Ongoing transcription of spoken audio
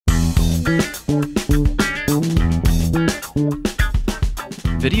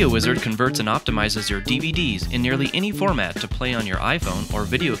VideoWizard converts and optimizes your DVDs in nearly any format to play on your iPhone or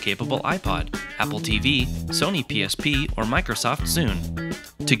video-capable iPod, Apple TV, Sony PSP, or Microsoft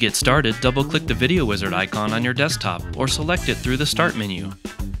Zune. To get started, double-click the VideoWizard icon on your desktop or select it through the Start menu.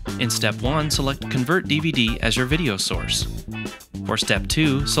 In Step 1, select Convert DVD as your video source. For Step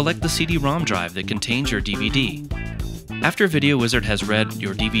 2, select the CD-ROM drive that contains your DVD. After VideoWizard has read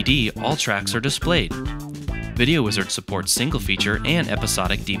your DVD, all tracks are displayed. VideoWizard supports single-feature and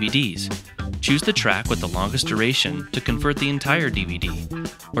episodic DVDs. Choose the track with the longest duration to convert the entire DVD,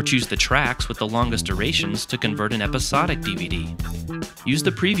 or choose the tracks with the longest durations to convert an episodic DVD. Use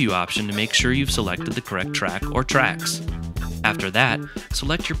the preview option to make sure you've selected the correct track or tracks. After that,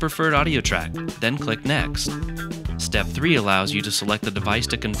 select your preferred audio track, then click Next. Step 3 allows you to select the device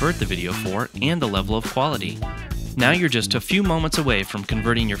to convert the video for and the level of quality. Now you're just a few moments away from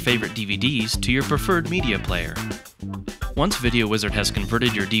converting your favorite DVDs to your preferred media player. Once VideoWizard has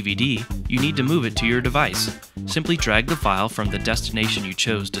converted your DVD, you need to move it to your device. Simply drag the file from the destination you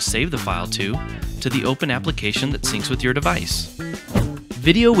chose to save the file to the open application that syncs with your device.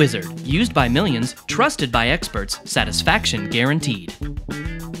 VideoWizard, used by millions, trusted by experts, satisfaction guaranteed.